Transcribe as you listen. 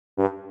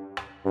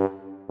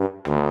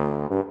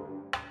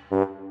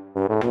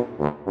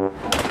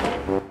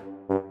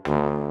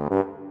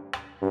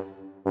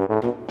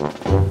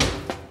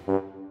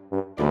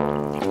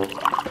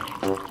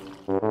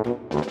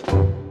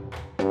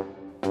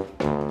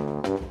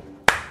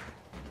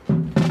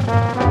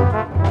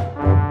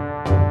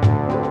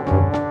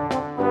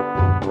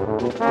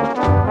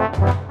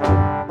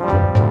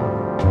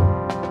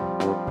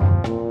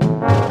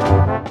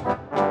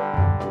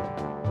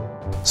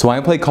So when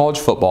I played college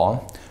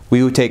football,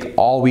 we would take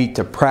all week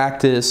to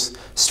practice,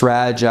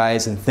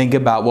 strategize, and think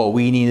about what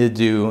we need to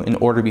do in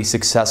order to be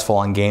successful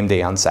on game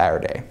day on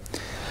Saturday.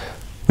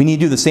 We need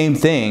to do the same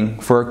thing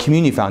for our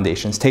community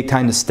foundations. Take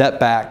time to step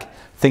back,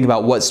 think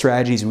about what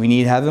strategies we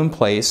need to have in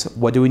place,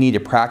 what do we need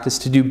to practice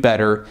to do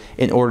better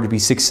in order to be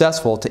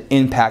successful to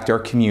impact our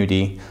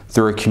community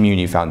through a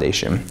community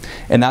foundation.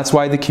 And that's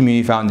why the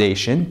Community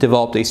Foundation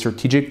developed a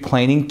strategic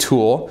planning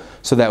tool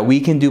so that we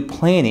can do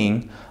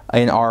planning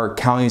in our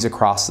counties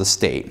across the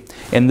state.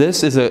 And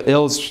this is an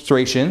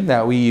illustration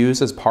that we use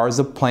as part of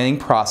the planning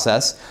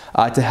process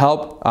to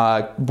help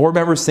board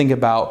members think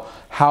about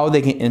how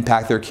they can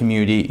impact their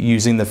community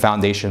using the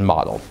foundation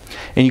model.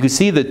 And you can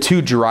see the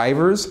two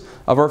drivers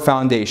of our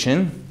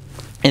foundation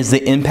is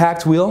the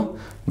impact wheel,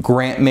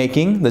 grant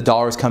making, the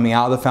dollars coming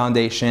out of the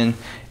foundation,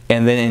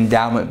 and then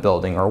endowment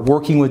building, or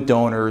working with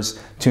donors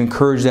to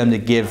encourage them to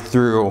give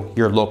through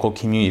your local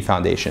community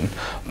foundation.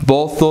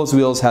 Both those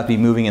wheels have to be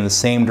moving in the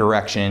same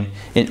direction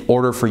in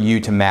order for you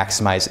to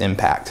maximize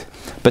impact.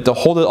 But to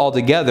hold it all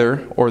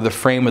together, or the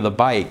frame of the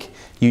bike,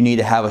 you need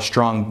to have a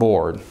strong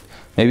board.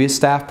 Maybe a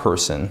staff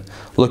person.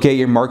 Look at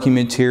your marketing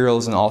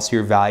materials and also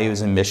your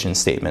values and mission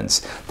statements.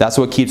 That's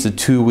what keeps the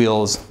two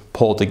wheels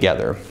pulled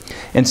together.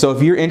 And so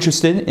if you're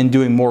interested in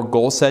doing more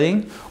goal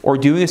setting or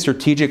doing a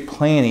strategic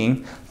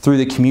planning through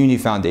the Community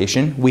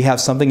Foundation, we have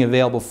something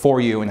available for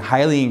you and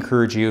highly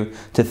encourage you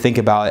to think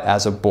about it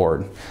as a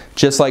board.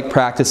 Just like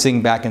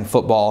practicing back in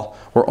football,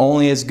 we're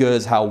only as good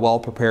as how well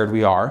prepared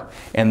we are,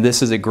 and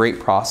this is a great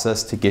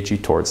process to get you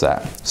towards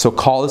that. So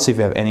call us if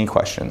you have any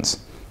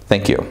questions.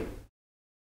 Thank you.